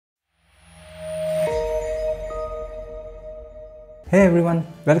Hey everyone,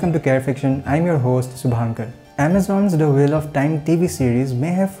 welcome to Care Fiction. I'm your host Subhankar. Amazon's The Wheel of Time TV series may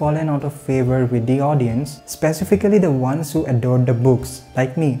have fallen out of favor with the audience, specifically the ones who adored the books,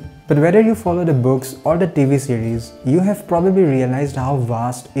 like me. But whether you follow the books or the TV series, you have probably realized how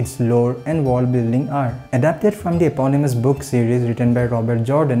vast its lore and world building are. Adapted from the eponymous book series written by Robert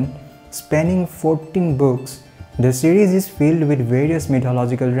Jordan, spanning 14 books, the series is filled with various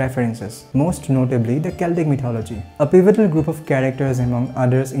mythological references, most notably the Celtic mythology. A pivotal group of characters among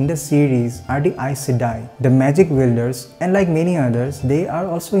others in the series are the Aes Sedai, the magic wielders, and like many others, they are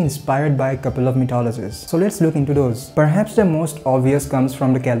also inspired by a couple of mythologies. So let's look into those. Perhaps the most obvious comes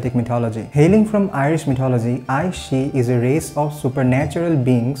from the Celtic mythology. Hailing from Irish mythology, Aes Sedai is a race of supernatural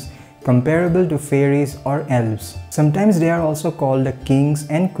beings comparable to fairies or elves. Sometimes they are also called the kings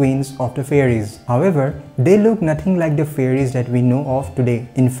and queens of the fairies. However, they look nothing like the fairies that we know of today.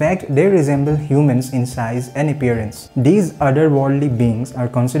 In fact, they resemble humans in size and appearance. These otherworldly beings are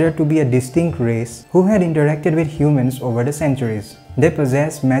considered to be a distinct race who had interacted with humans over the centuries. They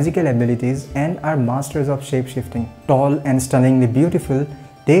possess magical abilities and are masters of shapeshifting. Tall and stunningly beautiful,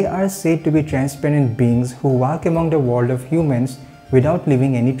 they are said to be transparent beings who walk among the world of humans without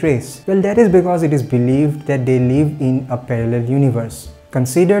leaving any trace. Well, that is because it is believed that they live in a parallel universe.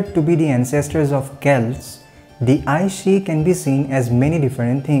 Considered to be the ancestors of Celts, the Aes Sedai can be seen as many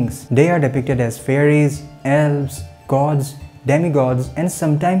different things. They are depicted as fairies, elves, gods, demigods, and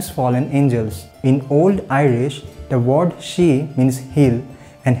sometimes fallen angels. In Old Irish, the word Sidhe means hill,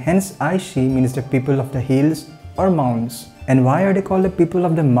 and hence Aes Sedai means the people of the hills or mounds. And why are they called the people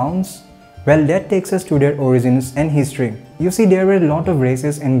of the mounds? Well, that takes us to their origins and history. You see, there were a lot of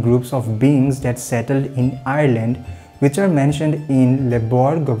races and groups of beings that settled in Ireland, which are mentioned in Le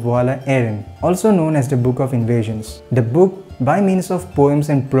Bord Gabhla Érenn, also known as the Book of Invasions. The book, by means of poems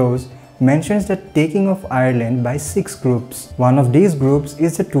and prose, mentions the taking of Ireland by 6 groups. One of these groups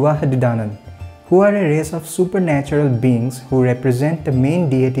is the Tuatha De Danann, who are a race of supernatural beings who represent the main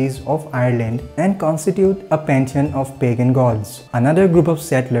deities of Ireland and constitute a pantheon of pagan gods. Another group of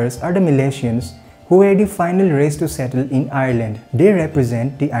settlers are the Milesians, who were the final race to settle in Ireland. They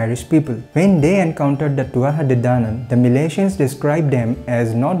represent the Irish people. When they encountered the Tuatha De Danann, the Milesians described them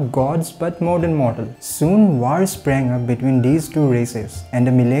as not gods but more than mortal. Soon war sprang up between these two races, and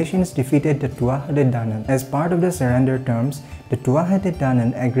the Milesians defeated the Tuatha De Danann. As part of the surrender terms, the Tuatha De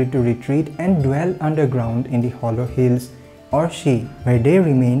Danann agreed to retreat and dwell underground in the Hollow Hills or Sidhe, where they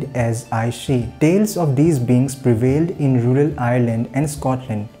remained as Aes Sedai. Tales of these beings prevailed in rural Ireland and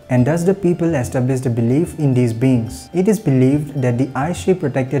Scotland, and thus the people established a belief in these beings. It is believed that the Aes Sedai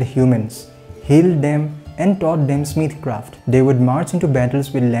protected humans, healed them, and taught them smithcraft. They would march into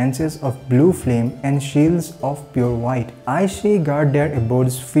battles with lances of blue flame and shields of pure white. Aes Sedai guard their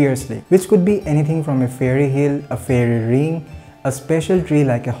abodes fiercely, which could be anything from a fairy hill, a fairy ring, a special tree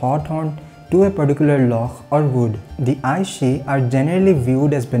like a hawthorn, to a particular loch or wood. The Aes Sedai are generally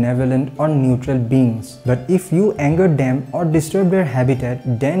viewed as benevolent or neutral beings, but if you anger them or disturb their habitat,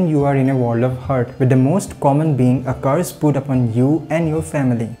 then you are in a world of hurt, with the most common being a curse put upon you and your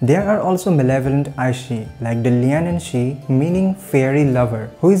family. There are also malevolent Aes Sedai, like the Lianan Sidhe, meaning fairy lover,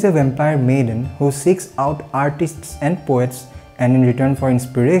 who is a vampire maiden who seeks out artists and poets, and in return for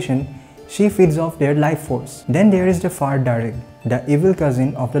inspiration, she feeds off their life force. Then there is the Far Darrig, the evil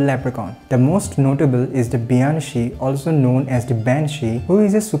cousin of the leprechaun. The most notable is the Banshee, also known as the Banshee, who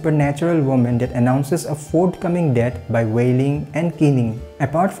is a supernatural woman that announces a forthcoming death by wailing and keening.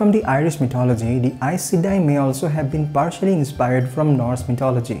 Apart from the Irish mythology, the Aes Sedai may also have been partially inspired from Norse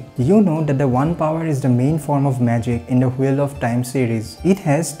mythology. You know that the One Power is the main form of magic in the Wheel of Time series. It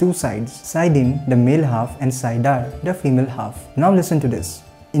has 2 sides, Saidin, the male half, and Saidar, the female half. Now listen to this.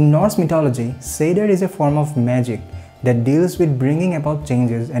 In Norse mythology, Saidar is a form of magic that deals with bringing about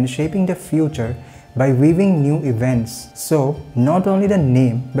changes and shaping the future by weaving new events. So, not only the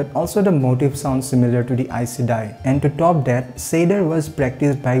name but also the motive sounds similar to the Aes Sedai. And to top that, Saidar was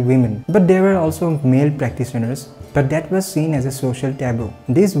practiced by women. But there were also male practitioners, but that was seen as a social taboo.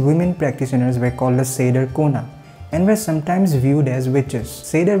 These women practitioners were called the Saidar Kona and were sometimes viewed as witches.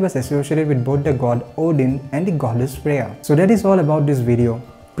 Saidar was associated with both the god Odin and the goddess Freya. So that is all about this video.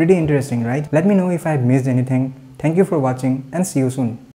 Pretty interesting, right? Let me know if I missed anything. Thank you for watching and see you soon.